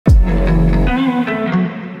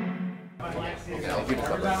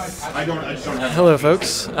Hello,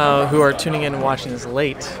 folks who are tuning in and watching this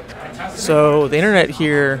late. So the internet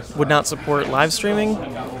here would not support live streaming,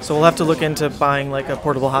 so we'll have to look into buying like a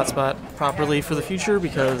portable hotspot properly for the future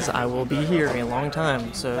because I will be here a long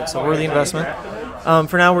time. So it's a worthy investment.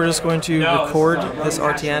 For now, we're just going to record this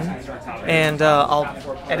RTN, and I'll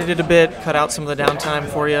edit it a bit, cut out some of the downtime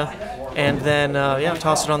for you, and then yeah,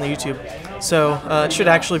 toss it on the YouTube. So it should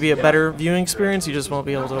actually be a better viewing experience. You just won't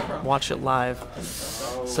be able to watch it live.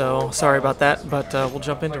 So sorry about that, but we'll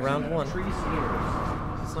jump into round one.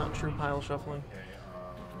 It's not true pile shuffling.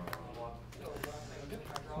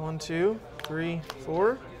 1, 2, 3,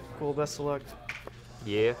 4. Cool. Best of luck.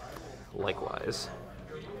 Yeah, likewise.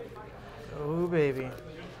 Oh baby.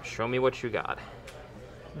 Show me what you got.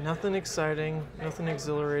 Nothing exciting. Nothing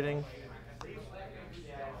exhilarating.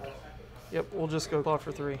 Yep, we'll just go claw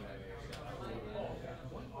for 3.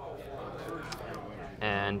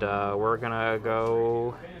 And we're gonna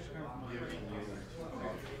go.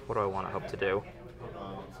 What do I want to hope to do?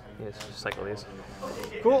 Yes, just cycle these.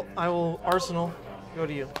 Cool. I will Arsenal. Go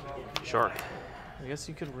to you. Sure. I guess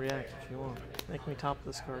you could react if you want. Make me top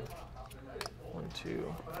this card. 1,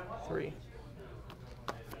 2, 3.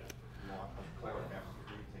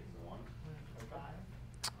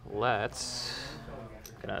 Let's.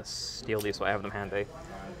 Gonna steal these so I have them handy.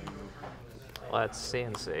 Let's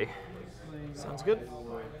CNC. Sounds good.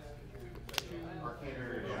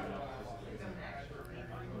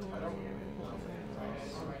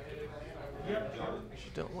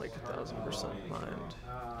 Don't like 1000% mind.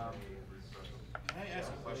 Can I ask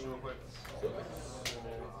a question real quick?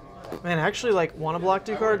 Man, I actually like want to block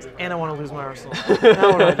 2 cards and I want to lose my arsenal.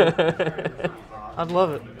 Now what do I do? I'd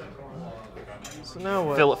love it. So now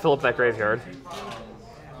what? Fill up that graveyard.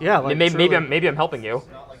 Yeah, like maybe I'm helping you.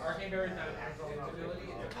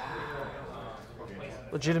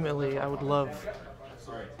 Legitimately, I would love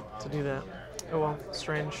to do that. Oh well,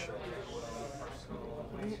 strange.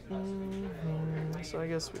 So I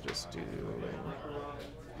guess we just do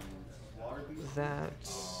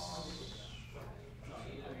that.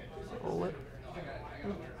 Roll it.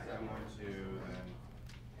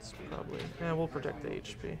 It's probably, yeah, we'll protect the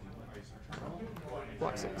HP.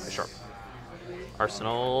 Block 6. Sure.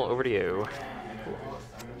 Arsenal, over to you. Cool.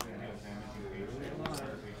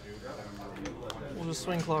 We'll just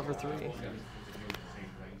swing claw for 3.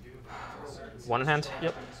 1 in hand?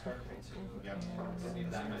 Yep.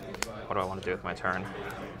 What do I want to do with my turn?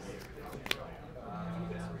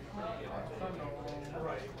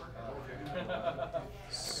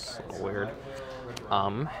 It's a little weird.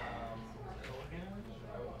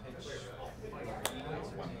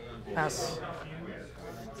 Pass.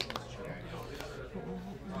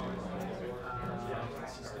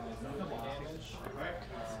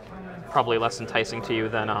 Probably less enticing to you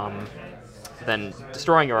than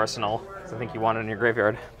destroying your arsenal. I think you want it in your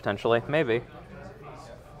graveyard, potentially. Maybe.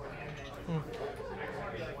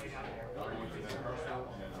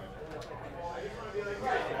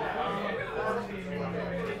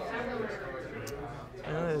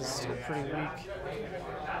 That is still pretty weak.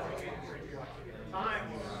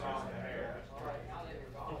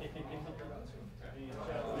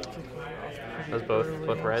 Those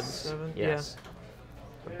both reds? 7? Yes.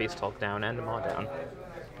 Put Beast Hulk down and Maw down.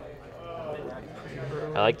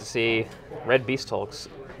 I like to see red Beast Hulks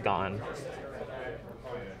gone.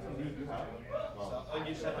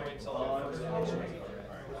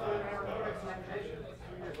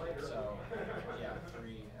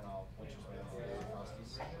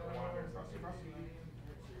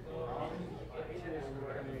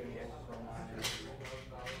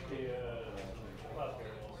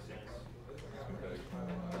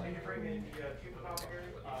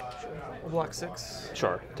 We'll block 6.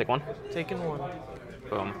 Sure. Take 1. Taking 1.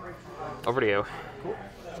 Boom. Over to you. Cool.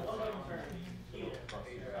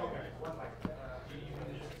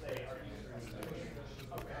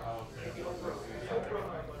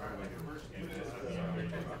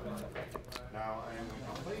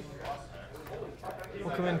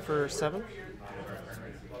 We'll come in for 7.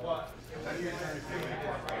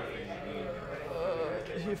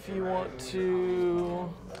 If you want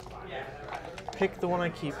to pick the one I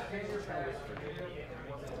keep.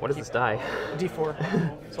 What does this die?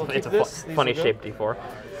 D4. So I'll keep It's a this. funny shaped D4.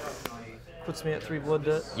 Puts me at 3 blood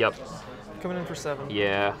debt. Yep. Coming in for 7.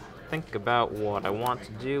 Yeah. Think about what I want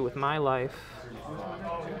to do with my life.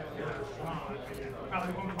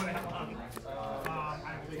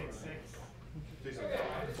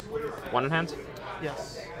 One in hand?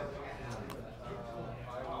 Yes.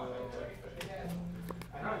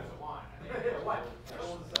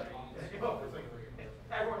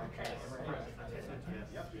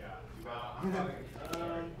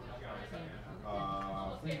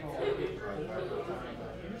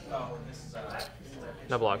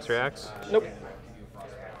 No blocks, reacts. Nope.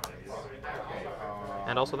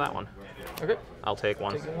 And also that one. Okay. I'll take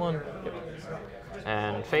one. Taking one. Yep.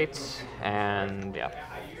 And fates, and yeah.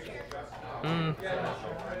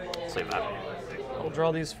 Let's leave that. I'll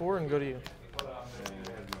draw these 4 and go to you.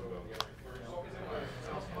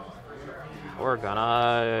 We're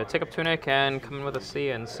gonna take up Tunic and come in with a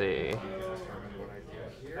CNC.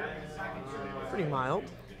 Pretty mild.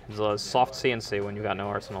 It's a soft CNC when you got no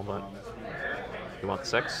arsenal, but you want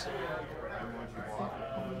 6?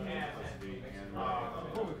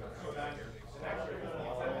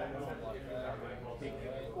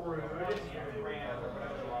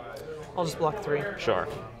 I'll just block 3. Sure.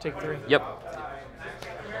 Take 3. Yep.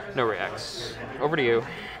 No reacts. Over to you.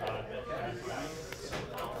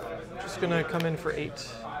 Just gonna come in for 8.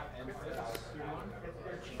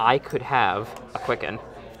 I could have a Quicken.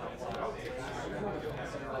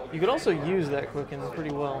 You could also use that Quicken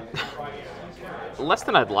pretty well. Less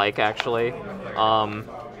than I'd like, actually.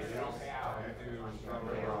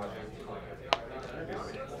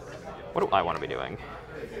 What do I want to be doing?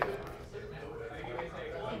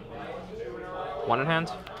 1 in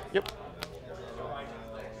hand? Yep.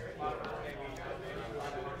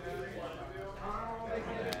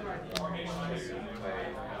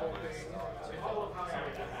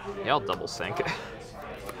 Yeah, I'll double sync.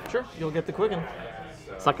 Sure, you'll get the Quicken.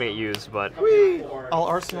 It's not gonna get used, but I'll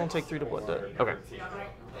Arsenal take 3 to Blood Debt. okay.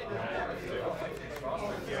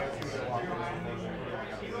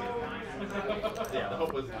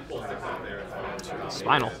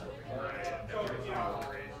 Spinal.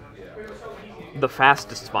 The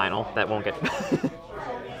fastest spinal that won't get.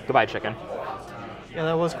 Goodbye, chicken. Yeah,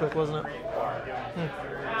 that was quick, wasn't it?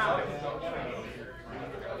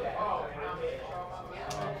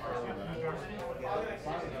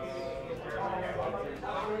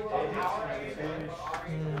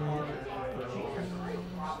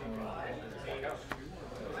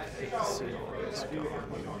 Let's see. Let's go.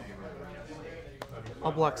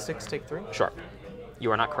 I'll block 6, take 3. Sure.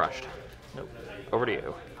 You are not crushed. Nope. Over to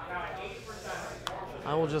you.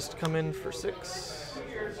 I will just come in for 6.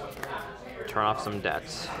 Turn off some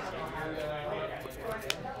debts.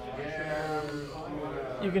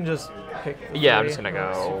 You can just pick. Yeah, I'm 3. just gonna I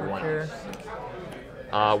don't go super 1. care.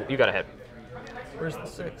 You got a hit. Where's the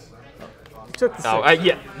 6? You took the 6. Oh,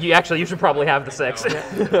 yeah. You should probably have the 6.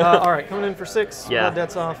 All right, coming in for 6. Yeah. Blood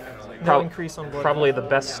Debt's off. No increase on blood. Probably the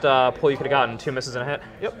best pull you could have gotten. 2 misses and a hit.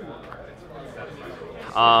 Yep.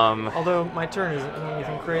 Um, Although my turn isn't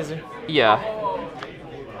anything crazy. yeah.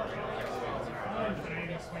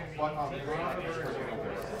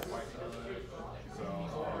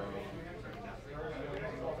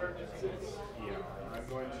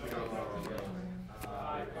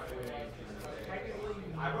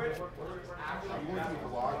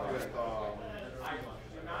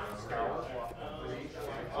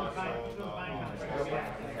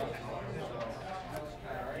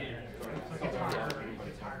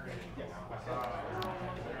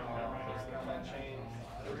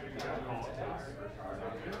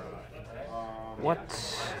 What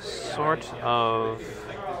sort of...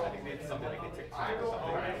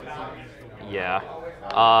 Yeah.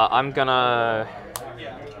 I'm gonna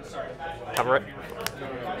cover it.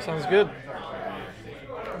 Sounds good.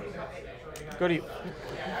 Go to you.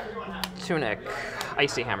 Tunic,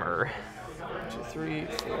 Icy Hammer. 2, 3,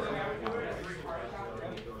 4.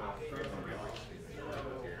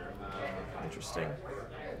 Interesting.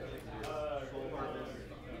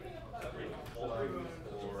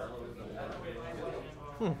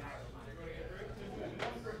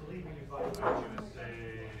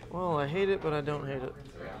 Well, I hate it, but I don't hate it.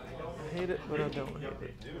 I hate it, but I don't hate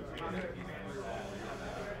it.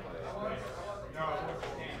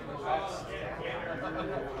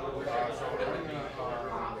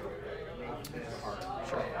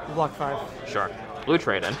 Sure. Block 5. Sure. Blue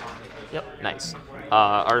trade in. Yep. Nice.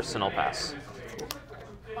 Arsenal pass.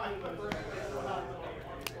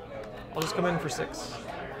 I'll just come in for 6.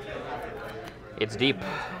 It's deep.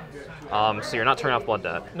 So you're not turning off blood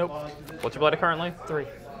debt. Nope. What's your blood debt currently? 3.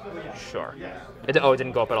 Sure. It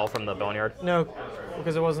didn't go up at all from the boneyard? No,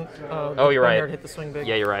 because it wasn't. Oh, you're right. Hit the swing big.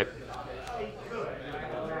 Yeah, you're right.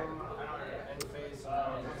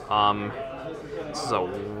 This is a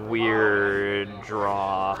weird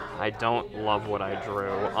draw. I don't love what I drew.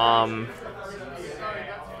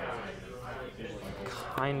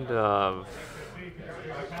 Kind of.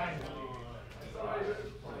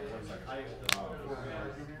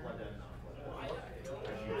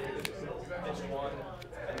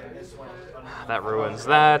 That ruins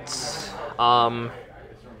that.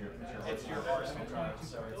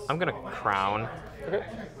 I'm gonna crown. Okay.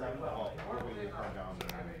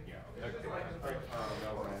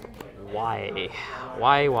 Why?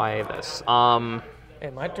 Why this? Hey,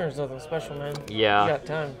 my turn's nothing special, man. Yeah. You got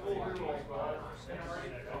time.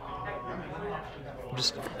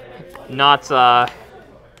 Just not.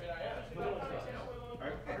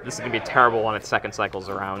 This is gonna be terrible when its second cycle's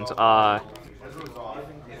around.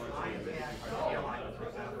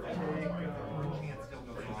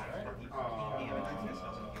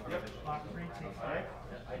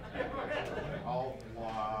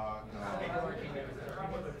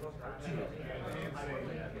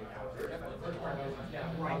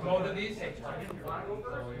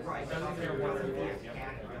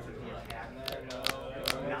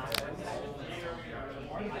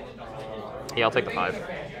 Yeah, I'll take the 5.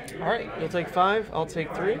 All right, you'll take 5. I'll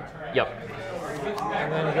take 3. Yep.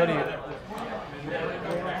 And then go to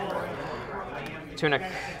you. Tunic.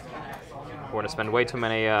 We're going to spend way too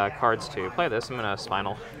many cards to play this. I'm going to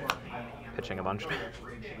Spinal. Pitching a bunch.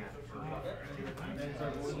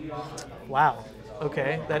 Wow.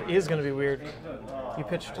 Okay, that is going to be weird. You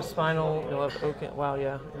pitch to Spinal, you'll have okay. Wow,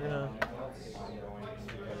 yeah. You're gonna...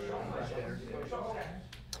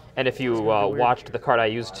 And if you watched, the card I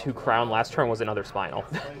used to crown last turn was another Spinal.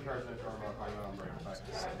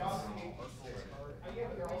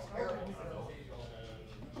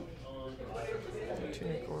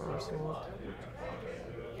 Tunic or Arsenal.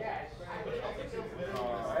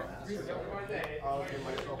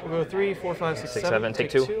 We'll go 3, 4, 5, 6, 7.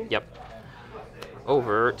 Take 2. Yep.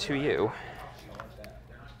 Over to you.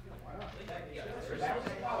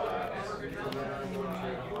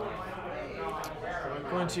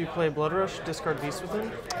 Going to play Blood Rush, discard Beast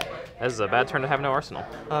Within. This is a bad turn to have no arsenal.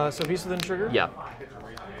 So Beast Within trigger? Yeah.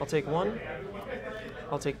 I'll take 1.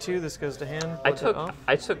 I'll take 2. This goes to hand. I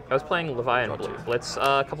was playing Levia and Blitz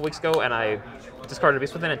a couple weeks ago, and I discarded a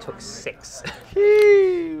Beast Within and took 6.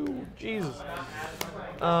 Jesus.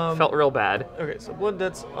 Felt real bad. Okay, so Blood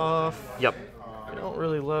Debt's off. Yep. I don't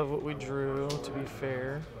really love what we drew, to be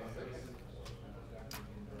fair.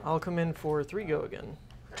 I'll come in for 3 go again.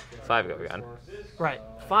 5 go again. Right,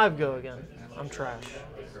 5 go again. I'm trash.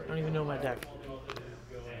 I don't even know my deck.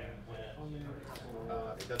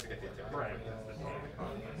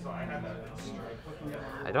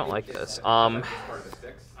 I don't like this.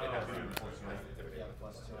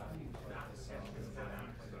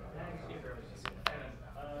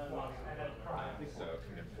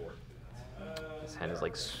 This hand is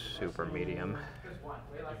like super medium.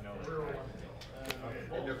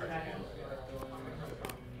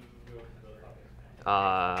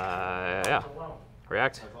 Yeah.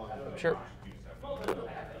 React? Sure.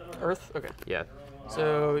 Earth? Okay. Yeah.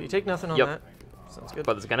 So you take nothing on Yep. that. Sounds good.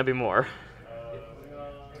 But there's gonna be more.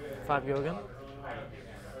 5 go again.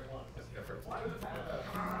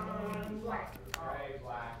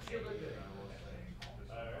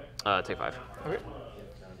 Take 5. Okay.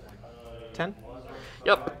 10?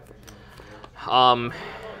 Yep.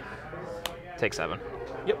 Take 7.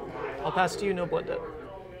 Yep. I'll pass to you, no blood debt.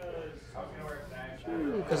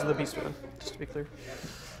 Because of the beast one, just to be clear.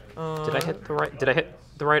 Did I hit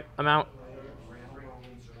the right amount?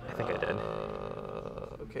 I think I did.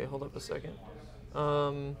 Okay, hold up a second. I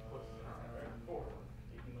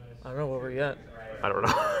don't know where we're at. I don't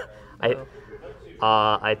know.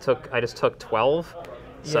 I just took 12.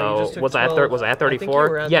 Yeah, So you just took was 12. I at 34? I think you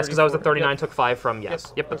were at Yes, because I was 34. at 39. Yep. Took 5 from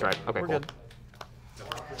yes. Yep, that's Okay. right. Okay, We're cool.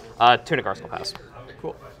 good. Tunic Arsenal pass.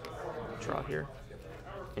 Cool. Draw here.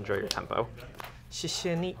 Enjoy your tempo.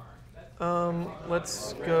 Shishini.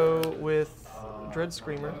 Let's go with Dread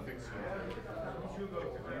Screamer.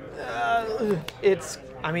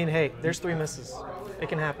 I mean, hey, there's 3 misses. It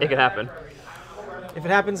can happen. It could happen. If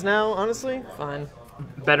it happens now, honestly, fine.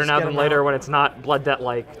 Better Just now get than 'em later out. when it's not blood debt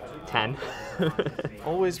like 10.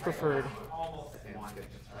 Always preferred.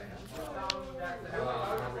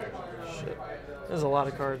 Shit. There's a lot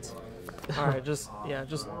of cards. Alright, just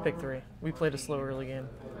pick 3. We played a slow early game.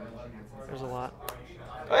 There's a lot.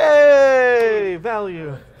 Hey!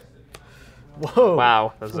 Value! Whoa.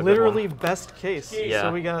 Wow, that was a good Literally one. best case. Yeah.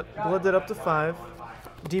 So we got Blood Debt up to 5.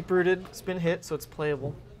 Deep Rooted, spin hit, so it's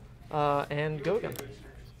playable. And go again.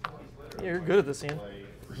 Yeah, you're good at this, Ian.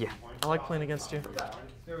 Yeah. I like playing against you.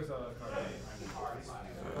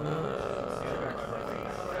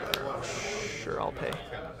 Sure, I'll pay.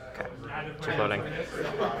 Okay. Keep loading.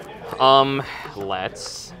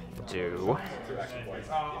 Let's do.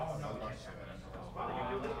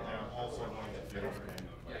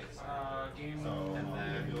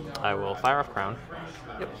 I will fire off Crown.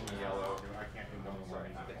 Yep.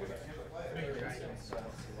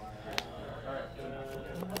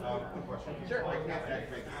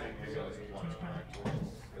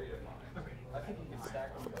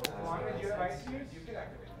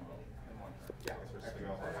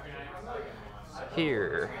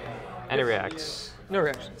 Here. And it reacts. No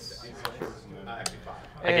reactions.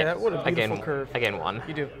 Hey, that would a beautiful curve. I gain 1.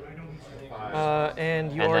 You do.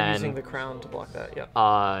 And you are using the crown to block that.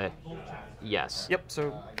 Yep. Yes. Yep.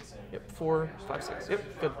 So, yep. 4, 5, 6.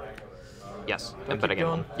 Yep. Good. Yes. Do I But I keep gain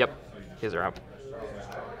going? 1. Yep. His are out.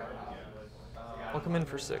 I'll come in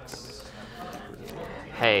for 6.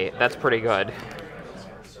 Hey, that's pretty good.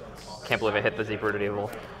 Can't believe I hit the Deep-Rooted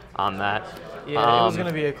Evil on that. Yeah, it was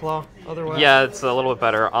gonna be a claw. Otherwise. Yeah, it's a little bit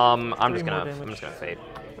better. I'm 3 just more gonna damage. fate.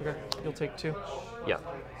 Okay. You'll take 2. Yeah.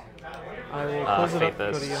 I will close it Fate up.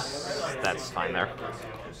 Go to you. this. That's fine there.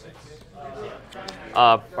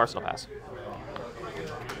 Arsenal pass.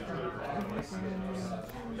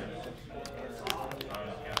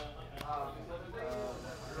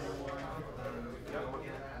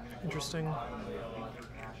 Interesting.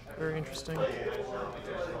 Very interesting. I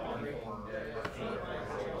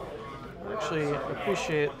actually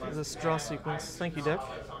appreciate this draw sequence. Thank you, deck.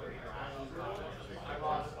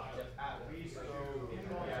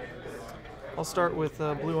 I'll start with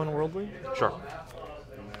Blue Unworldly. Sure.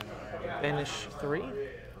 Banish 3.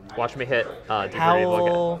 Watch me hit Deep-Rooted Evil again.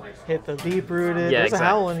 Howl, hit the Deep-Rooted. Yeah, There's exactly. a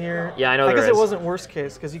Howl in here. Yeah, I know I there guess is. it wasn't worst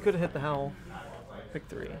case, because you could have hit the Howl. Pick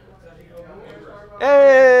 3.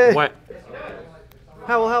 Hey! What?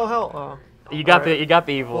 Howl, Howl, Howl. Oh. You got Alright.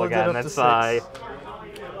 the evil We'll get again. up to That's 6.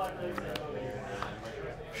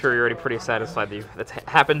 Sure, you're already pretty satisfied that that's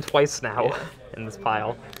happened twice now Yeah. in this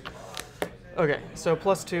pile. Okay, so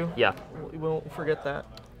 +2. Yeah. We won't forget that.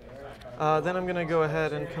 Then I'm going to go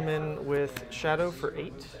ahead and come in with Shadow for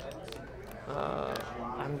 8. I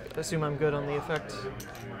assume I'm good on the effect.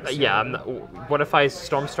 Yeah. What if I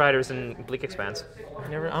Storm Striders and Bleak Expanse?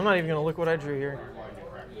 I'm not even going to look what I drew here.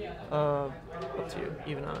 Up to you.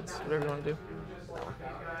 Even odds. Whatever you want to do.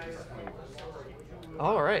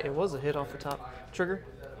 All right, it was a hit off the top. Trigger.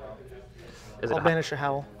 Is it I'll banish a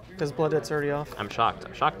Howl, because Blood Debt's already off. I'm shocked.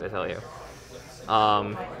 I'm shocked, I tell you.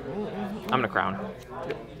 I'm gonna crown.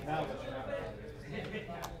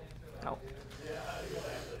 Ow.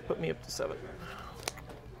 Put me up to 7.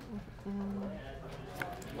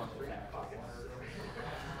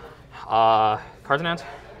 Cards in hand?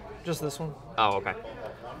 Just this one. Oh, okay.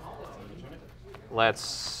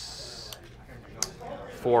 Let's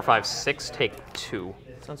 4, 5, 6. Take 2.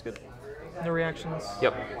 Sounds good. No reactions.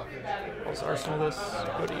 Yep. Also arsenal this.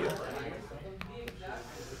 Go to you.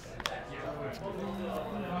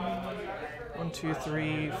 1, 2,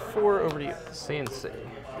 3, 4. Over to you. CNC.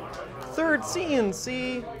 Third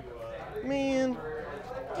CNC. Man.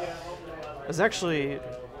 It's actually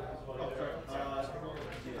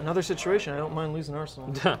another situation. I don't mind losing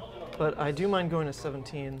arsenal, but I do mind going to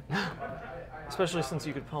 17, especially since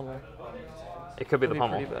you could pummel. It could be the That'd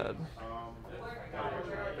pummel. Pretty bad.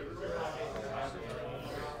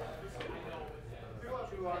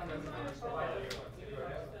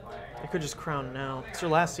 I could just crown now. It's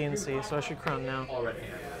your last CNC, so I should crown now.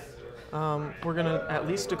 We're gonna at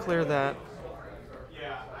least declare that.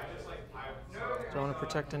 Do I want to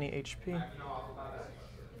protect any HP?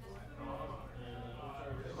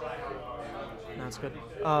 No, it's good.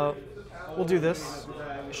 We'll do this.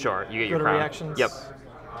 Sure, you get Go your to crown. reactions. Yep.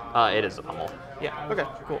 It is a pummel. Yeah. Okay.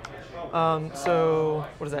 Cool. So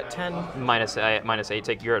what is that? 10. Minus 8.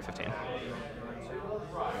 Take. You're at 15.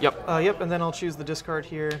 Yep. Yep. And then I'll choose the discard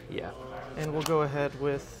here, Yeah. and we'll go ahead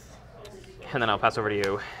with. And then I'll pass over to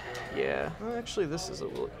you. Yeah. Well, actually, this is a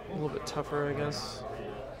little bit tougher, I guess.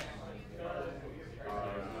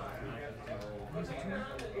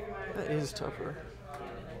 That is tougher.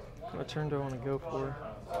 What turn do I want to go for?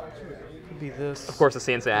 Could be this. Of course, the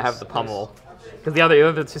CNC. I have the pummel. Because the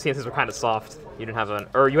other two CNCs were kind of soft. You didn't have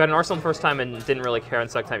or you had an arsenal the first time and didn't really care, and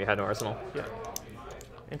the second time you had no arsenal. Yeah.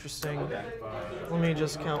 Interesting. Let me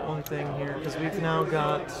just count one thing here, because we've now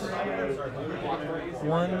got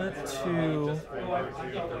 1, 2,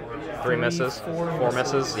 3 misses. 4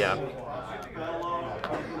 misses. Yeah.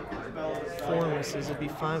 4 misses. It'd be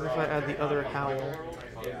 5 if I add the other howl,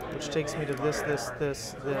 which takes me to this.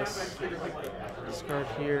 Discard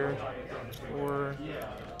here. 4,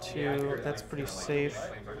 2. That's pretty safe.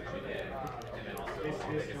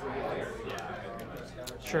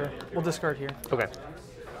 Sure. We'll discard here. Okay.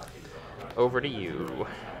 Over to you.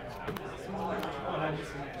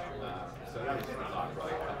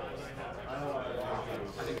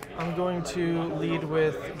 I'm going to lead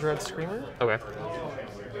with Dread Screamer. Okay.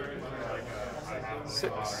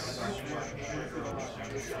 6.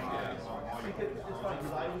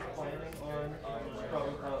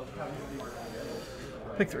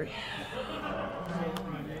 Pick 3.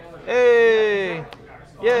 Hey!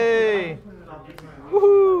 Yay!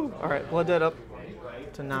 Woohoo! Alright, Blood Dead up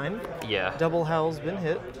to 9. Yeah. Double Howl's been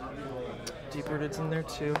hit. Deep Rooted's in there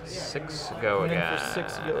too. 6 go And again. then for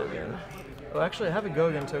 6 go again. Oh, actually, I have a go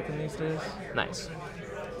again token these days. Nice.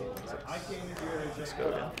 6 go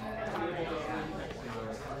again.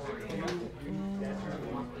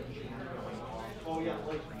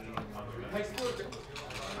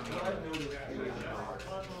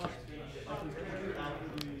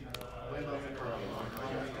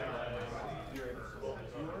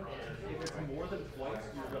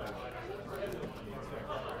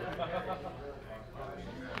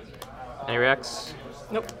 Any reacts?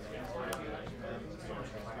 Nope.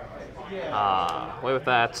 Away with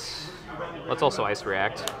that. Let's also ice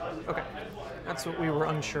react. Okay. That's what we were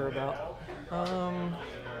unsure about.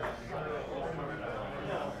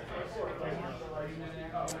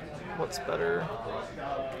 What's better?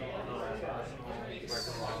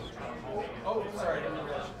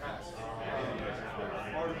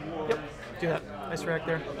 Yep, do that. Nice react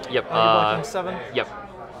there. Yep. You're blocking 7? Yep.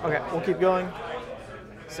 Okay, we'll keep going.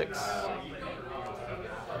 6.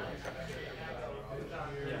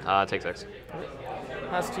 Take 6.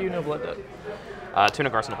 Pass to you, no Blood Dead.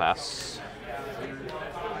 Tunic Arsenal pass.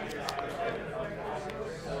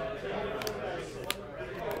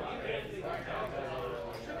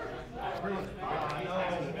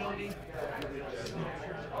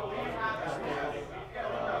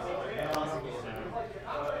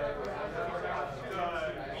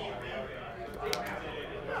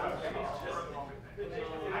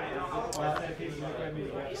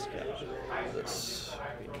 This.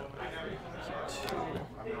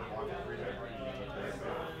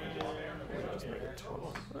 Just make it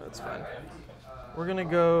 12. That's fine. We're gonna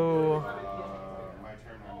go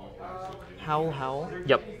Howl.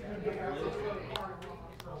 Yep.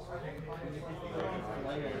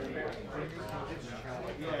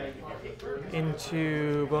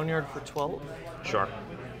 Into Boneyard for 12. Sure.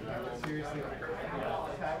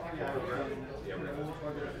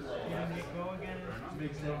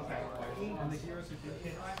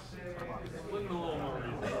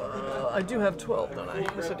 I do have 12, don't I?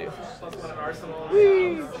 Yes, I do.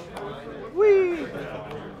 Whee! Whee!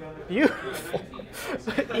 Beautiful.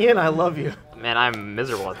 Ian, I love you. Man, I'm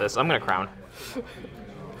miserable at this. I'm gonna crown.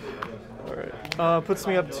 Alright. Puts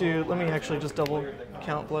me up to, let me actually just double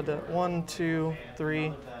count Blood Debt. 1, 2,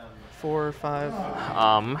 3, 4,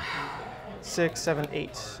 5, 6, 7,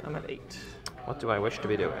 8. I'm at 8. What do I wish to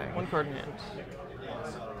be doing? 1 card in hand.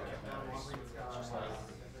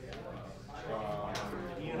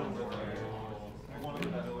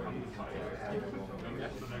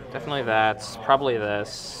 Definitely that's probably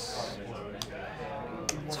this.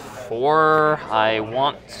 It's 4. I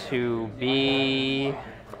want to be.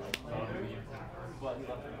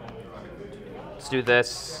 Let's do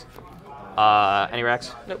this. Any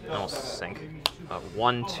racks? Nope. Almost sink.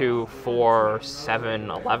 1, 2, 4,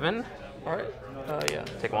 7, 11. Alright. Yeah.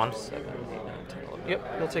 Take 1. 7, 8, 9, 10, 11.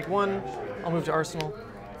 Yep, you'll take 1. I'll move to Arsenal.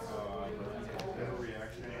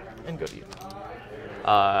 And go to you.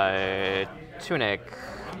 Tunic,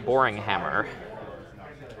 Boring Hammer.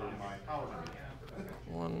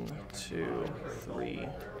 1, 2, 3,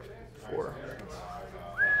 4.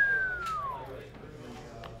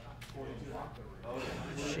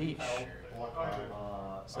 Sheesh.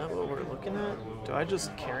 Is that what we're looking at? Do I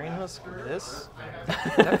just Carrion Husk this?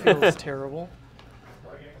 That feels terrible.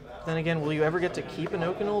 Then again, will you ever get to keep an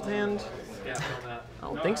Oak in Old Hand? I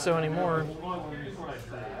don't think so anymore.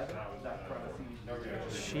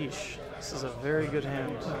 Sheesh. This is a very good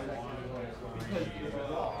hand.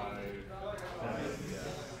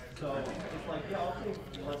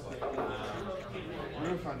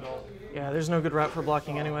 Yeah, there's no good route for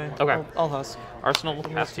blocking anyway. Okay. I'll husk. Arsenal,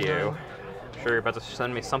 pass to you. Sure, you're about to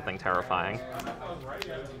send me something terrifying.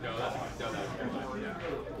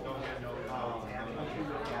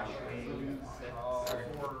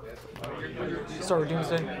 Start with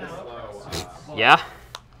Doomsday. Yeah?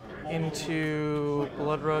 Into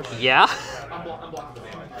Blood Rush. Yeah?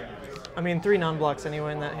 I mean, 3 non-blocks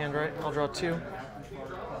anyway in that hand, right? I'll draw 2.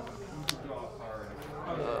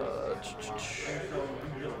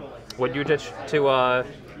 Would you ditch to,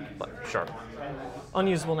 sure.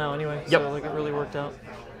 Unusable now anyway, Yep. so like it really worked out.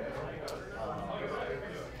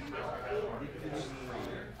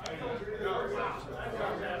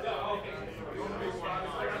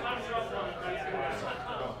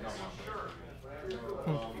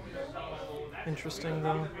 Interesting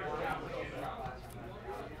though.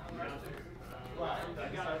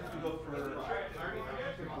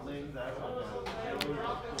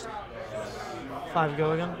 Five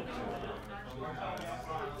go again.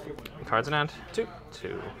 Cards in hand? Two.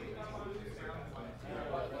 Two.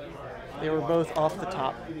 They were both off the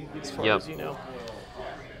top, as far Yep. as you know.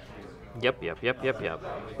 Yep.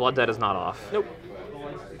 Blood Debt is not off. Nope.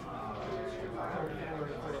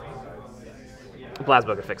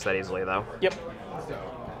 Blasbo could fix that easily, though. Yep.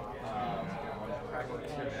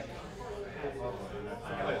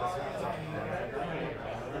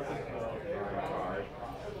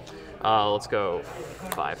 Let's go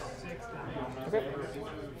 5. Okay.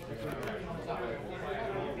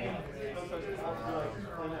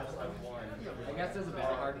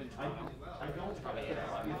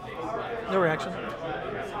 No reaction.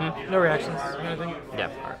 No reactions. Anything? Yeah.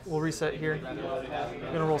 We'll reset here. I'm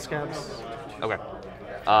gonna roll scabs. Okay.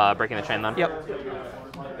 Breaking the chain then? Yep.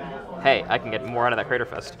 Hey, I can get more out of that Crater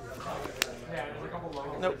Fist.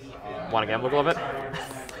 Nope. Want to gamble a little bit?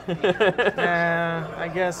 I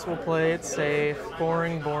guess we'll play it safe.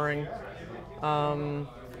 Boring. I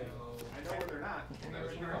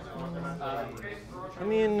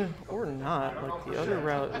mean, or not. Like, the other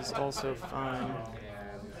route is also fine.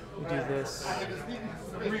 We do this.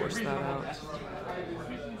 Force that out.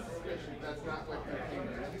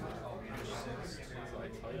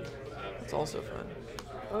 It's also fun.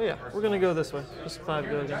 Oh yeah, we're gonna go this way. Just 5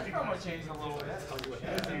 go again. I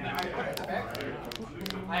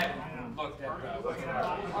haven't looked at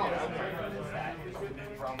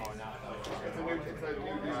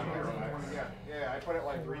Yeah, I put it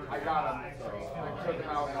like I got them. I took them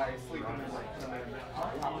out and I sleep them in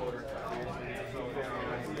top loader.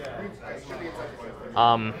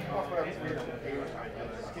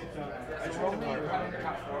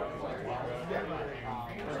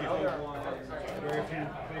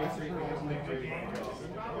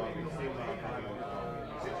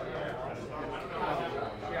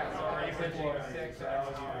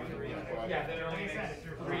 Yeah, they're only 3.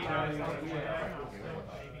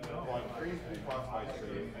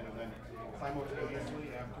 And then simultaneously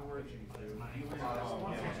afterwards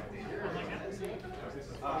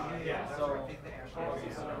yeah, so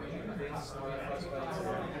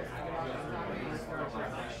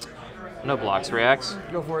No blocks. Reacts.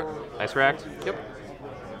 Go for it. Ice React. Yep.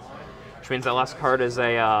 Which means that last card is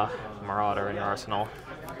a Marauder in your arsenal.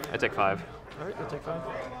 I take 5. Alright, you'll take 5.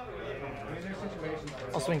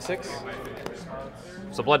 I'll swing 6.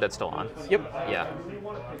 So Blood Dead's still on. Yep. Yeah.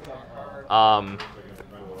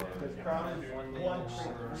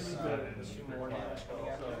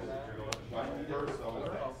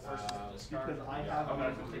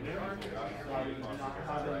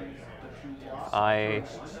 I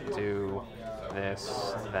do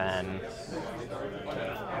this, then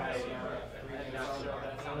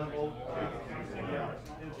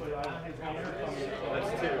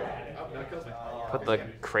put the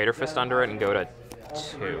Crater Fist under it and go to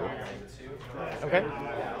 2. Okay.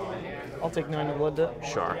 I'll take 9 of blood debt.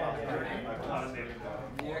 Sure.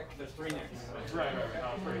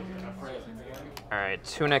 Alright,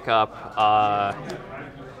 Tunic up.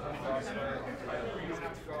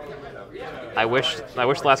 I wish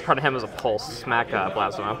the last card of him was a pulse. Smack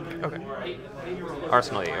Plasma. Okay.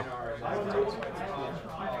 Arsenal you.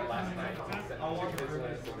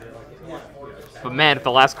 But man, if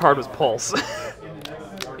the last card was pulse.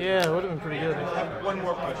 Yeah, it would have been pretty good. one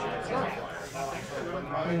more question.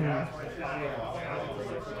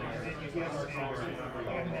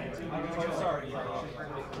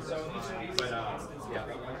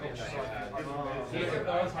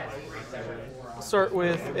 Start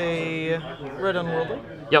with a red unworldly.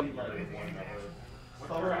 Yep.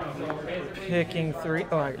 Picking 3.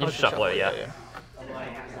 Oh, I You shuffle it, yeah.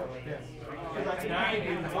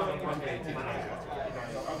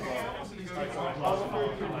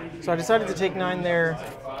 So I decided to take 9 there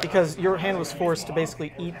because your hand was forced to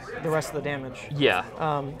basically eat the rest of the damage. Yeah.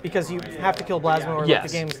 Because you have to kill Plasma or like, the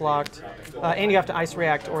game's locked. And you have to ice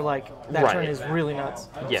react or like that turn is really nuts.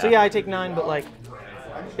 Yeah. So yeah, I take 9, but like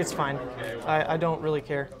it's fine. I don't really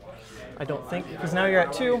care. I don't think. Because now you're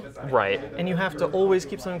at 2. Right. And you have to always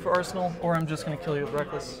keep something for Arsenal or I'm just going to kill you with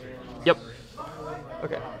Reckless. Yep.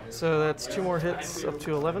 Okay, so that's 2 more hits up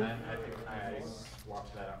to 11.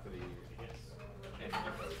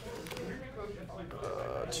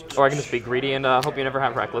 Or I can just be greedy and hope you never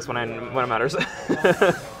have Reckless when it matters.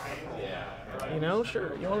 You know,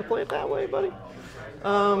 sure. You want to play it that way, buddy?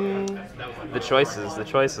 The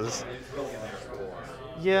choices.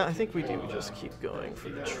 Yeah, I think we do just keep going for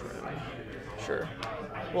the trim. Sure.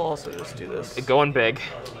 We'll also just do this. Going big.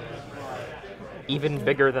 Even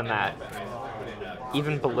bigger than that.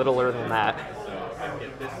 Even belittler than that.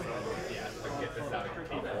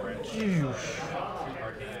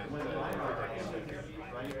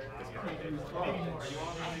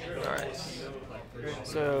 Alright.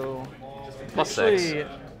 So, Plus actually,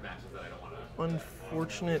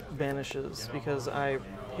 unfortunate banishes because I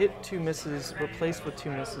hit 2 misses, replaced with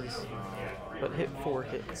 2 misses, but hit 4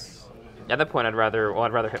 hits. At that point, I'd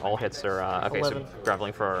rather hit all hits or okay, 11. so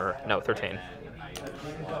graveling for no 13.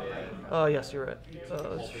 Yes, you're right.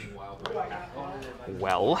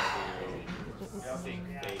 Well,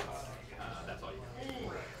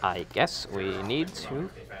 I guess we need to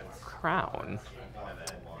crown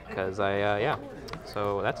because yeah.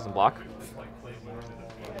 So that doesn't block.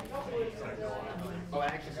 Oh,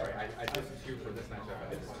 actually, sorry. I did 2 for this matchup. I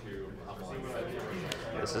did 2.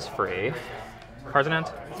 This is free. Cards in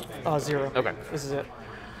hand? 0. Okay. This is it.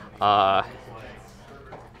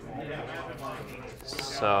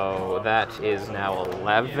 So that is now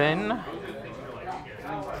 11.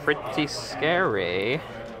 Pretty scary.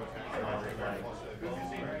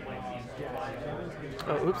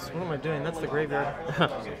 Oh, oops. What am I doing? That's the graveyard.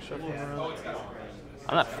 Shuffling around.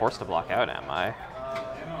 I'm not forced to block out, am I?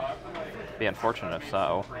 Be unfortunate if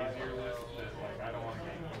so.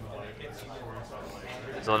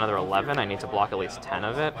 So another 11. I need to block at least 10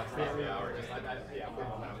 of it.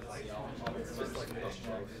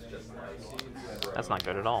 That's not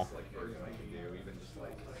good at all.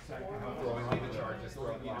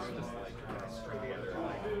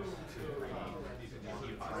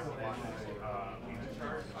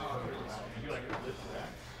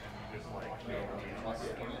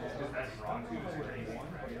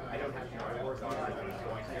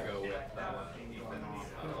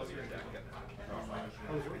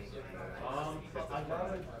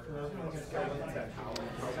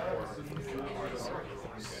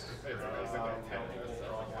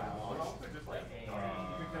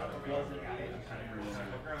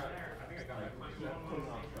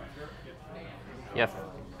 Yeah,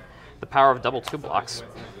 the power of double 2 blocks.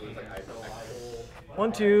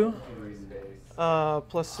 1, 2,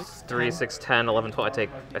 plus 6. 3, 6, 10, 11, 12.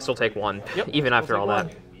 I still take 1, Yep, even after all take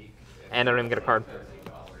that. 1. And I don't even get a card.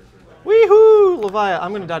 Weehoo! Levia.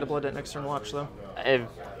 I'm going to die to Blood Debt next turn. Watch, though.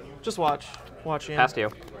 Just watch. Watch, Ian. Past you.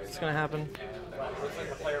 It's going to happen.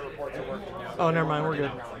 Oh, never mind. We're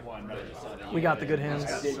good. We got the good hands.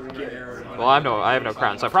 Well, I have no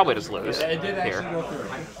crown, so I probably just lose here.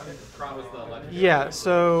 Yeah,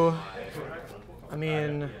 so, I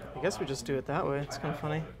mean, I guess we just do it that way. It's kind of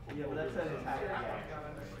funny.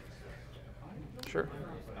 Sure.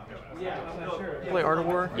 Play Art of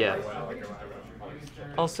War. Yeah.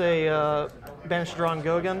 I'll say banish, draw, and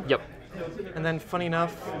go again. Yep. And then, funny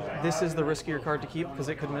enough, this is the riskier card to keep because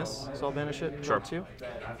it could miss, so I'll banish it. Sure. 2.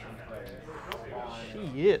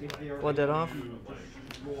 Shit. Blood Debt off.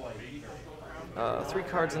 3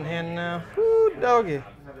 cards in hand now. Woo, doggy.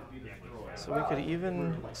 So we could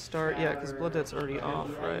even start, yeah, because Blood Debt's already off,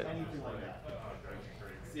 right?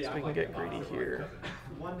 So we can get greedy here.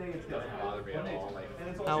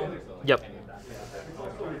 Ow. Yep.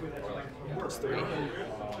 +3.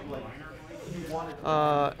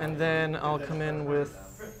 And then I'll come in with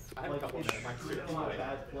I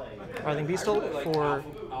think Beast Ult for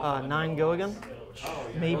 9 go again.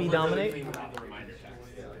 Maybe dominate.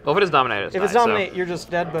 Well, if it is dominate, it's If it's fine, dominate, you're just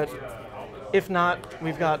dead, but if not,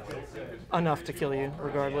 we've got enough to kill you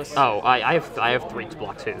regardless. Oh, I have 3 to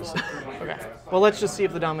block 2s. Okay. Well, let's just see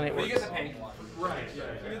if the dominate works.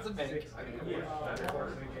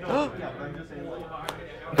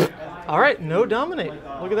 All right, no dominate.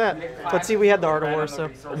 Look at that. But see, we had the Art of War, so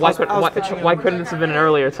Why couldn't this have been an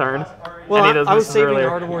earlier turn? well, Any of those I was misses saving earlier?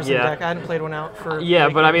 Art of Wars in the deck. I hadn't played one out for. Yeah,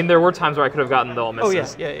 like, but I mean, there were times where I could have gotten the all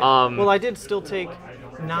misses. Oh yeah. Well, I did still take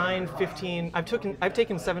 9, 15. I've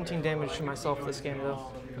taken 17 damage to myself this game though.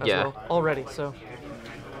 As well, already. So.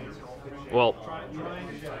 Well,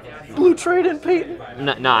 Blue trade in Peyton.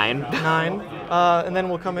 9. 9. And then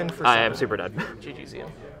we'll come in for. I am super dead. GG's, Ian.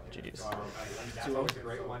 GG's.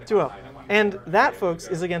 2-0. And that, folks,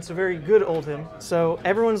 is against a very good Oldhim. So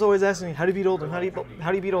everyone's always asking me, how do you beat Oldhim? How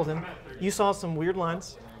do you beat Oldhim? You saw some weird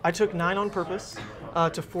lines. I took 9 on purpose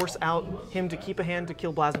to force out him to keep a hand to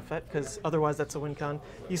kill Blasnefet, because otherwise that's a win con.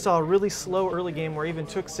 You saw a really slow early game where I even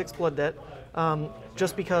took 6 Blood Debt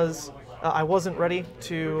just because I wasn't ready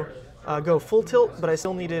to go full tilt, but I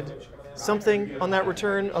still needed something on that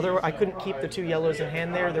return. Otherwise, I couldn't keep the 2 yellows in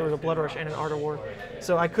hand there. There was a Blood Rush and an Art of War.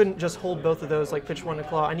 So I couldn't just hold both of those, like pitch 1 to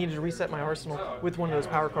claw. I needed to reset my arsenal with one of those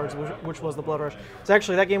power cards, which was the Blood Rush. So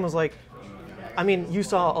actually, that game was like I mean, you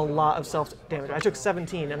saw a lot of self-damage. I took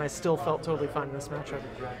 17, and I still felt totally fine in this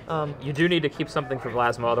matchup. You do need to keep something for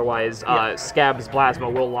Plasma, otherwise Scab's Plasma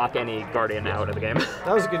will lock any Guardian out of the game.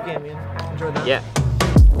 That was a good game, Ian. Enjoyed that. Yeah.